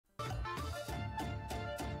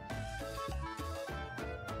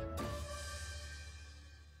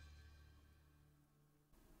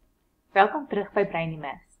Welkom terug by Brainy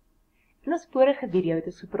Maths. In ons vorige video het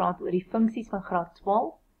ons gepraat oor die funksies van graad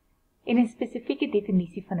 12 en 'n spesifieke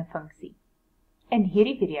definisie van 'n funksie. In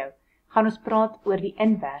hierdie video gaan ons praat oor die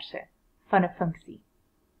inverse van 'n funksie.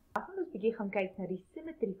 Dan gaan ons bietjie gaan kyk na die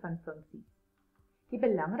simmetrie van funksies. Die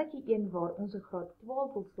belangrike een waar ons in graad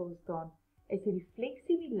 12 wil stil staan, is die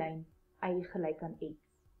refleksie met die lyn y gelyk aan x.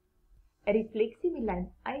 'n refleksie met die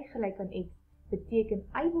lyn y gelyk aan x beteken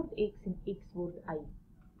y word x en x word y.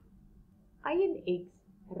 Y en x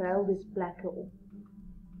ruil dus plekke op.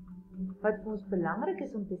 Wat vir ons belangrik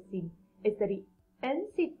is om te sien, is dat die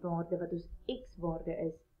insetwaarde wat ons x-waarde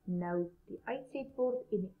is, nou die uitset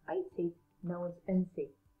word en die uitset nou ons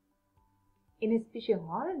inset. En 'n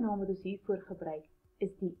spesiale naam wat ons hiervoor gebruik,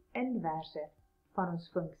 is die inverse van ons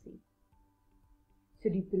funksie. So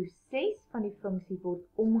die proses van die funksie word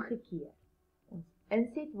omgekeer. Ons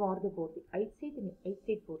insetwaarde word die uitset en die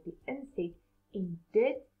uitset word die inset en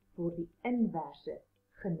dit word die inverse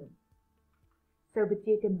genoem. So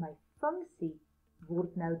beteken my funksie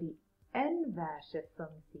word nou die inverse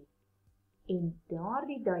funksie en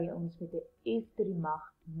daardie dui ons met 'n f tot die mag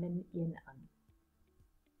 -1 aan.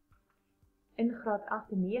 In graad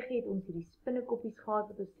 8 en 9 het ons hierdie spinnekoppies gehad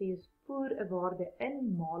wat ons sê ons voer 'n waarde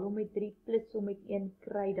in, maal hom met 3 plus hom met 1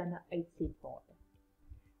 kry dan 'n uitsetwaarde.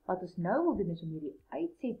 Wat ons nou wil doen is om hierdie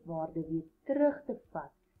uitsetwaarde weer terug te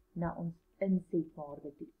vat na ons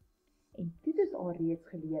insetwaarde toe. En toe is al reeds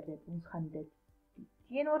geleer dat ons gaan dit die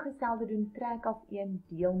teenoorgestelde doen, trek af 1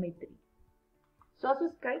 deel met 3. So as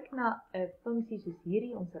ons kyk na 'n funksie soos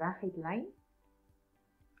hierdie, ons reguit lyn,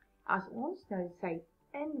 as ons nou sy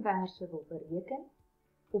inverse wil bereken,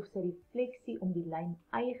 of sy refleksie om die lyn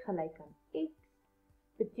y gelyk aan x,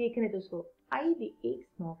 beteken dit ons wil y die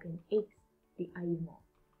x maak en x die y maak.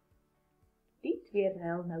 Die twee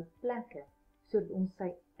ruil nou plekke, sodat ons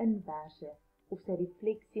sy inverse of sy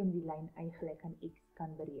refleksie om die lyn y gelyk aan x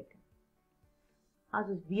kan bereken. As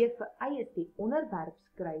ons weer vir y as die onderwerp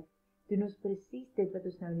skryf, doen ons presies dit wat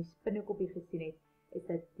ons nou in die spinnekoppie gesien het, is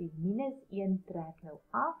dat die -1 trek nou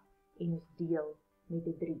af en ons deel met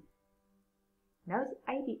 'n 3. Nou is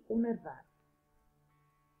y die onderwerp.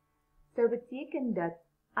 So beteken dat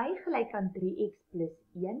y gelyk aan 3x plus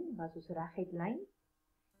 1 was ons reguit lyn,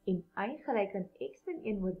 en y gelyk aan x min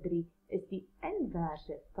 1 oor 3 is die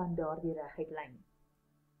inverse van daardie reguit lyn,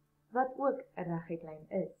 wat ook 'n reguit lyn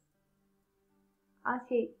is. As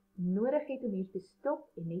jy nodig het om hier te stop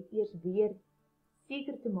en net eers weer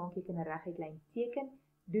seker te maak jy kan 'n reguit lyn teken,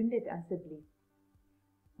 doen dit asseblief.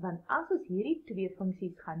 Want as ons hierdie twee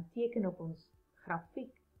funksies gaan teken op ons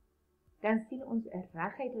grafiek, dan sien ons 'n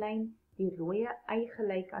reguit lyn, die rooie y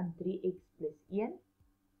gelyk aan 3x plus 1,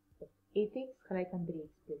 of fx gelyk aan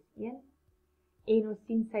 3x plus 1, en ons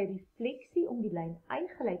sien sy refleksie om die lyn y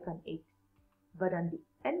gelyk aan x, wat dan die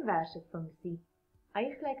inverse funksie y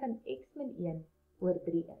gelyk aan x min 1 oor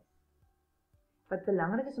 3 is. Wat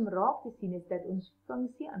belangrik is om raak te sien is dat ons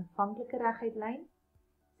funksie aanvanklike reguit lyn,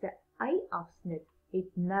 sy y-afsnit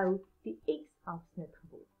het nou die x-afsnit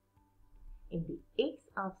geword. En die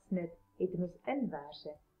x-afsnit het in ons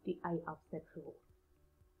inverse die y-afsnit geword.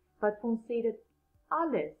 Wat vir ons sê dat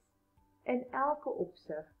alles in elke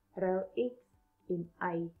opsig ruil x en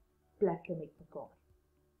y plekke met mekaar.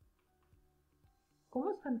 Kom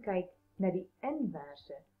ons gaan kyk na die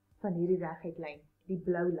inverse van hierdie reguit lyn, die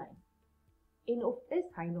blou lyn. En of is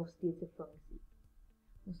hy nog steeds 'n funksie?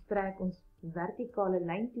 Ons trek ons vertikale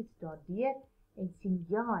lyntoets daardeur en sien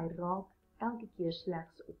ja, hy raak elke keer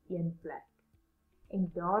slegs op een plek.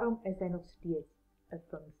 En daarom is hy nog steeds 'n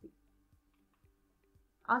funksie.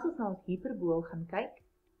 As ons na ons hiperbool gaan kyk,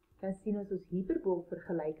 dan sien ons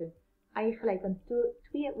hiperboolvergelyking y gelyk aan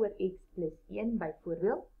 2 oor x plus 1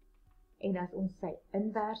 byvoorbeeld. En as ons sy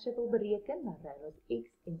inverse wil bereken, dan ruil ons x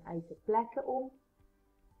en y se plekke om.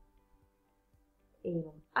 En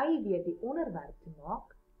om y weer die onderwerp te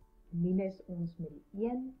maak, minus ons met die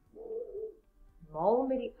 1, maal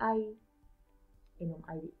met die y, en om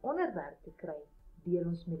y die onderwerp te kry,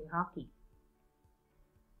 deel ons met die hakkie.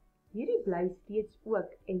 Hierdie bly steeds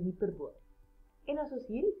ook 'n hiperbool. En as ons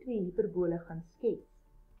hierdie twee hiperbole gaan skets,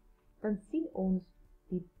 dan sien ons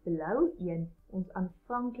die blou een, ons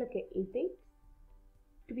aanvanklike fx,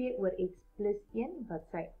 2 oor x plus 1, wat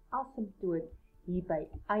sy asymptoot hier by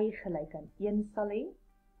y gelyk aan 1 sal hê.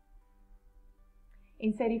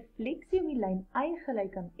 En sy refleksie om die lyn y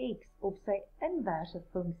gelyk aan x op sy inverse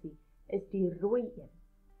funksie is die rooi een.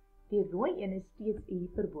 Die rooi een is steeds 'n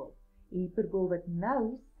hiperbool. 'n Hiperbool wat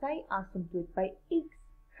nou sy asymptoot by x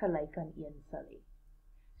gelyk aan 1 sal hê.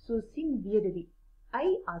 So sien weer dat die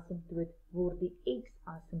y-asymptoot word die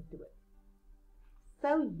x-asymptoot.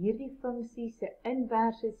 sou hierdie funksie se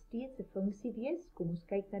inverse steeds 'n funksie wees. Kom ons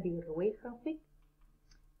kyk na die rooi grafiek.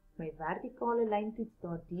 My vertikale lyntoets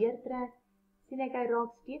daar deurtrek, sien ek hy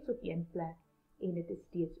raak steeds op een plek en dit is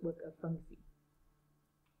steeds ook 'n funksie.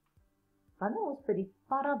 Wanneer ons by die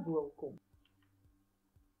parabool kom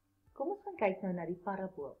ons gaan kyk nou na die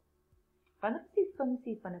parabool. Wanneer ons die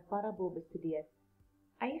funksie van 'n parabool bestudeer,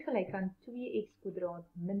 y gelyk aan 2x²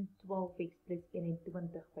 min 12x plus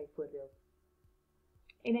 21 byvoorbeeld.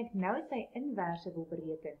 En ek nou sy inverse wil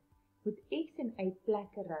bereken, moet x en y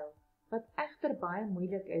plekke ruil, wat egter baie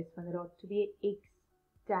moeilik is wanneer daar 2x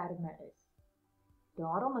terme is.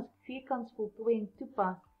 Daarom as ek vierkants voltooiing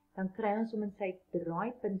toepas, dan kry ons om in sy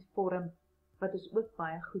draaipunt vorm, wat ons ook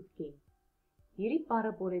baie goed ken. Hierdie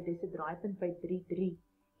parabool het dus 'n draaipunt by 3,3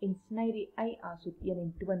 en sny die y-as op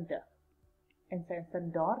 21. In sy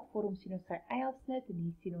standaard vorm sien ons sy y-afsnit en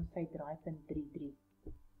hier sien ons sy draaipunt 3,3.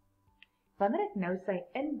 Wanneer ek nou sy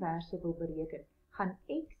inverse wil bereken, gaan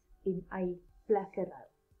x en y plekke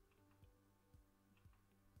ruil.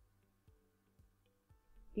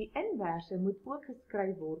 Die inverse moet ook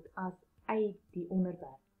geskryf word as y die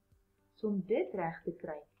onderwerp. So om dit reg te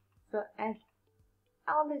kry, sal ek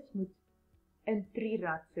alles moet in 3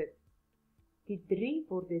 rad sit. Die 3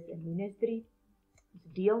 word dus in -3.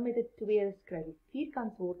 Ons deel met 'n 2, skryf die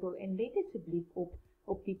vierkantswortel en let asseblief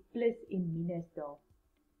op die plus en minus daar.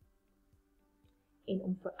 En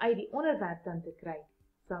om vir y die onderwerp dan te kry,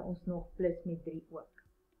 sal ons nog plus met 3 ook.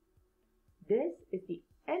 Dus is die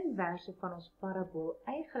inverse van ons parabool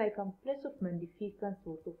y gelyk aan plus of min die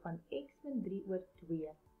vierkantswortel van x min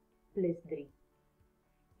 3/2 plus 3.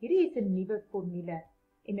 Hierdie is 'n nuwe formule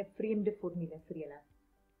en 'n vreemde formule vir julle.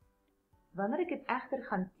 Wanneer ek dit egter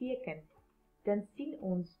gaan teken, dan sien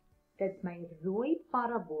ons dat my rooi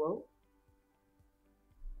parabool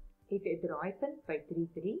het 'n draaipunt by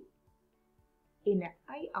 3,3 en 'n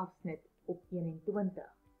y-afsnit op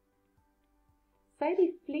 21. Sy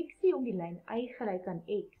refleksie om die lyn y gelyk aan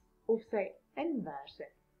x, of sy inverse,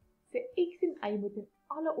 sy x en y moet in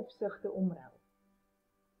alle opsigte omruil.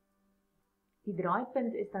 Die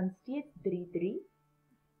draaipunt is dan steeds 3,3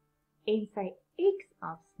 en sy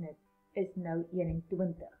x-afsnit is nou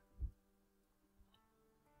 21.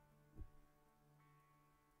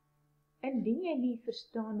 Indien jy nie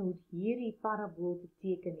verstaan hoe hierdie parabool te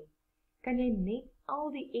teken nie, kan jy net al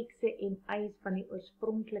die x'e en y'se van die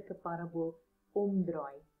oorspronklike parabool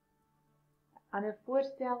omdraai. 'n Ander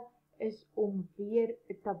voorstel is om weer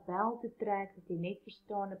 'n tabel te trek, dat jy net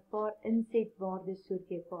verstaan 'n paar insetwaardes sodat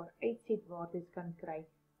jy 'n paar uitsetwaardes kan kry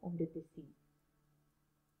om dit te sien.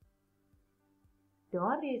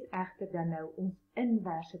 Daardie is egter dan nou ons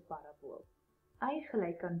inverse parabool. Y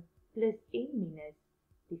gelyk aan plus en minus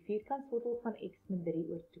die vierkantswortel van x min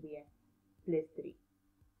 3/2 plus 3.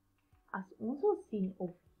 As ons wil sien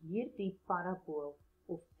of hierdie parabool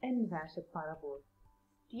of inverse parabool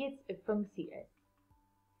steeds 'n funksie is,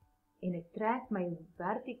 en ek trek my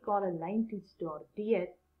vertikale lyntoets daardeur,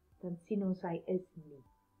 dan sien ons hy is nie.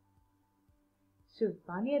 So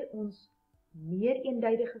wanneer ons meer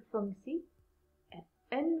eenduidige funksie, 'n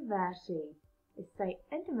inverse het, is sy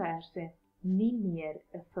inverse nie meer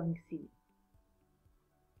 'n funksie nie.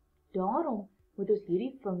 Daarom moet ons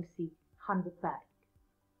hierdie funksie gaan beperk.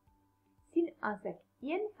 Sien, as ek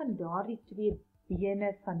een van daardie 2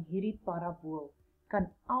 bene van hierdie parabool kan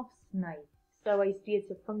afsny, sou hy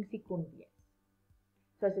steeds 'n funksie kon wees.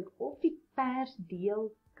 So as ek of die pers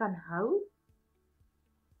deel kan hou,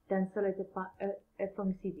 dan sal dit 'n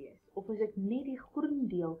funksie wees. Of as ek net die groen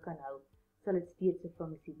deel kan hou, sal dit steeds 'n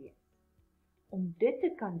funksie wees. Om dit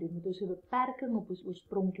te kan doen, moet ons 'n beperking op ons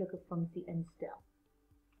oorspronklike funksie instel.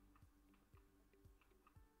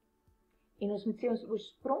 En ons moet sê ons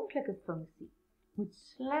oorspronklike funksie moet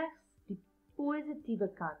slegs die positiewe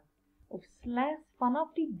kant, of slegs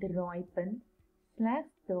vanaf die draaipunt,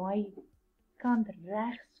 slegs daai kant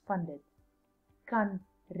regs van dit, kan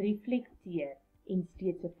reflekteer en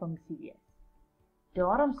steeds 'n funksie wees.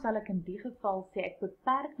 Daarom sal ek in die geval sê ek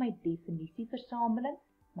beperk my definisieversameling,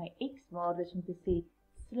 my x-waardes om te sê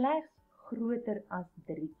slegs groter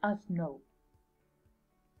as 0.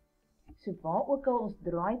 So waar ook al ons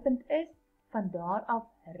draaipunt is, van daar af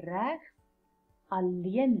regs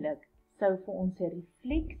alleenlik sou vir ons 'n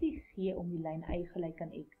refleksie gee om die lyn y gelyk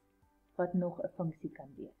aan x, wat nog 'n funksie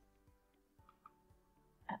kan wees.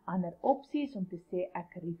 'n Ander opsie is om te sê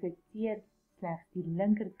ek reflekteer slegs die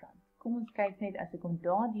linkerkant. Kom ons kyk net, as ek hom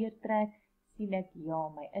daardeur trek, sien ek ja,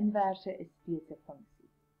 my inverse is steeds 'n funksie.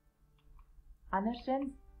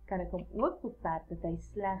 Andersins kan ek hom ook beperk dat hy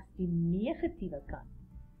slegs die negatiewe kant,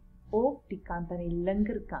 of die kant aan die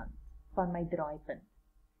linkerkant van my draaipunt,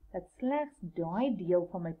 dat slegs daai deel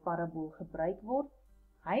van my parabool gebruik word,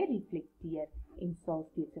 hy reflekteer en sal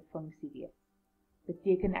steeds 'n funksie wees.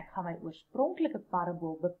 Beteken ek gaan my oorspronklike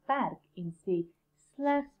parabool beperk en sê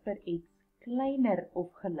slegs vir x kleiner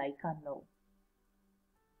of gelyk aan 0.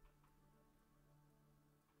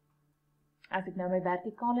 As ek nou my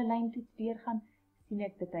vertikale lyntoets deurgaan, sien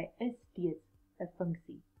ek dat hy is steeds 'n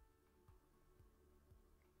funksie.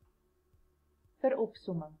 Vir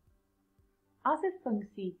opsomming. As 'n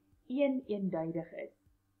funksie eenduidig is,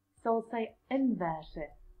 sal sy inverse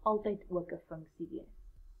altyd ook 'n funksie wees.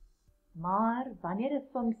 Maar wanneer 'n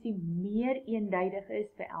funksie meer eenduidig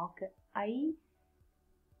is vir elke y,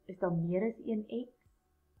 is daar meer as 1x,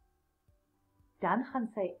 dan gaan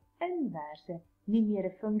sy inverse nie meer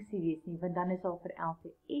 'n funksie wees nie, want dan is al vir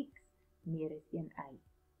elke x meer as 1y.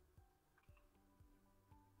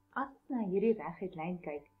 As ons na hierdie reguit lyn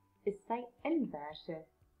kyk, is sy inverse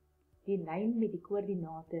die lyn met die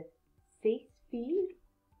koördinate 6, 4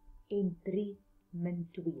 en 3, min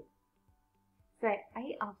 2. Sy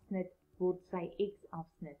y-afsnit word sy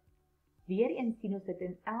x-afsnit. Weereens sien ons dat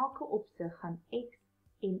in elke opsig gaan x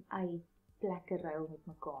en y plekke ruil met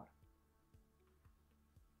mekaar.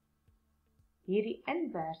 Hierdie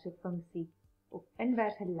inverse funksie of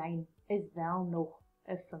inverse lyn is wel nog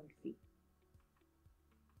 'n funksie.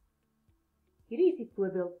 Hierdie is die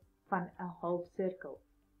voorbeeld van 'n halfsirkel.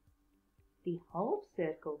 Die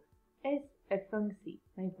halfsirkel is 'n funksie.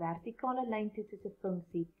 My vertikale lyntoets is 'n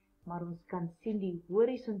funksie, maar ons kan sien die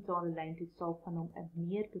horisontale lyntoets sal van hom 'n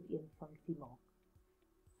meer tot 1 funksie maak.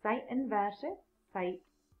 Sy inverse, sy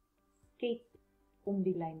skets om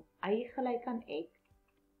die lyn y gelyk aan x,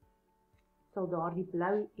 sal daar die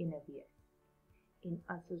blou ene wees. En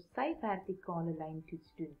as ons sy vertikale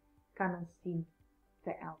lyntoets doen, kan ons sien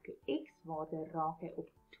vir elke x-waarde raak hy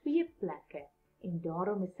op 2 plekke en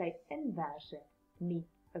daarom is sy inverse nie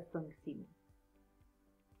 'n funksie nie.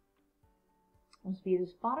 Ons weet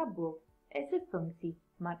ons parabool is 'n funksie,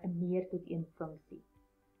 maar 'n meer tot 1 funksie.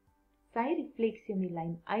 Sy refleksie om die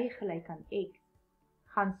lyn y gelyk aan x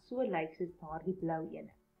gaan so lyk soos daardie blou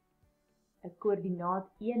ene. 'n koördinaat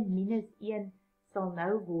 1 minus 1 sal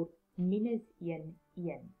nou word minus 1,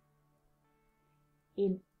 1.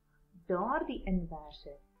 En daardie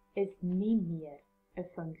inverse is nie meer 'n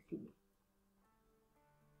funksie nie.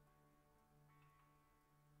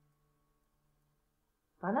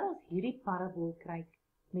 Wanneer ons hierdie parabool kyk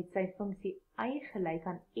met sy funksie y gelyk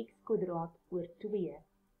aan x² oor 2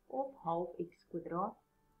 of half x²,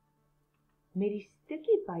 met die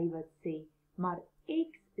stukkie by wat sê, maar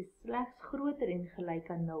x is slegs groter en gelyk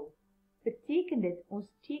aan 0, beteken dit ons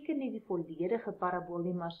teken nie die volledige parabool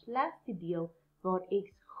nie, maar slegs die deel waar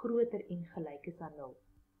x groter en gelyk is aan 0.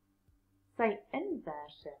 Sy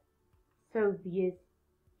inverse sou wees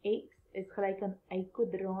x is gelyk aan y²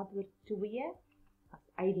 oor 2, as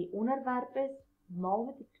y die onderwerp is, maal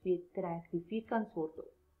met die 2 trek die vierkantswortel.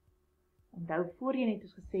 Onthou voorheen het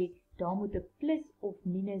ons gesê, daar moet 'n plus of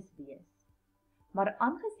minus wees. Maar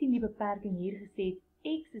aangesien die beperking hier gesê het,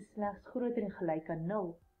 x is slegs groter en gelyk aan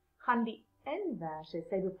 0, gaan die inverse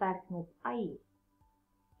sy beperking op y.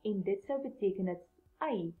 En dit sou beteken dat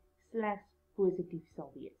y slegs positief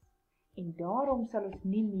sal wees. En daarom sal ons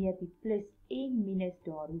nie meer die plus en minus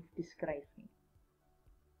daar hoef te skryf nie.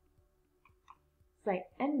 Sy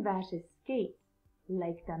inverse skets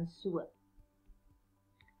lyk dan so.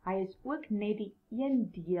 Hy is ook net die een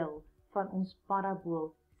deel van ons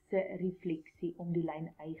parabool se refleksie om die lyn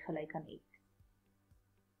y gelyk aan x.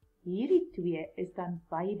 Hierdie 2 is dan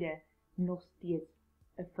beide nog steeds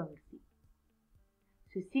 'n funksie.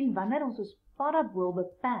 So sien wanneer ons parabool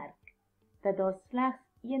beperk, dat daar slegs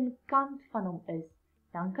een kant van hom is,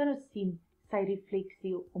 dan kan ons sien sy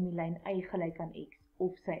refleksie om die lyn y gelyk aan x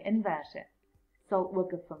of sy inverse sal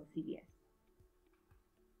ook 'n funksie wees.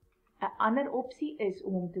 'n ander opsie is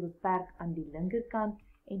om hom te beperk aan die linkerkant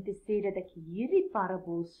en te sê dat ek hierdie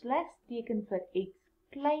parabool slegs teken vir x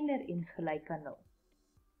kleiner en gelyk aan 0.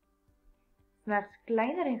 Slegs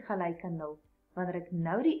kleiner en gelyk aan 0, wanneer ek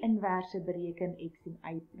nou die inverse bereken x en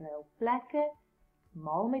y ruil plekke,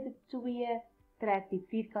 maal met 'n 2, trek die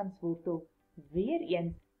vierkantswortel, weer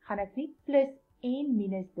eens gaan ek nie plus en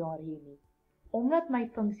minus daar hê nie. Omdat my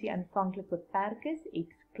funksie aanvanklik beperk is,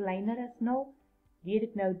 x kleiner as 0, weet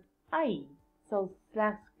ek nou y sal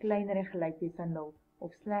slegs kleiner en gelyk wees aan 0,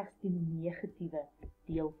 of slegs die negatiewe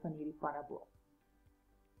deel van hierdie parabool.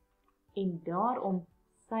 En daarom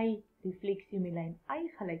sy refleksie om die lyn y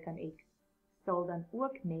gelyk aan x sal dan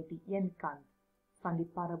ook net die een kant van die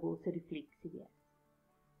parabool se refleksie wees.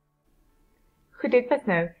 Goed, dit was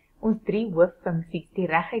nou ons 3 hooffunksies, die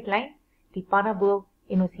reguitlyn, die parabool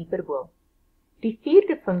en ons hiperbool. Die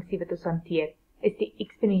vierde funksie wat ons hanteer is die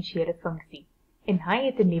eksponensiële funksie en hy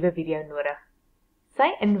het 'n nuwe video nodig. Sy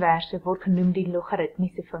inverse word genoem die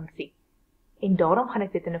logaritmiese funksie en daarom gaan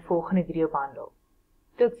ek dit in 'n volgende video behandel.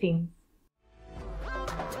 Totsiens!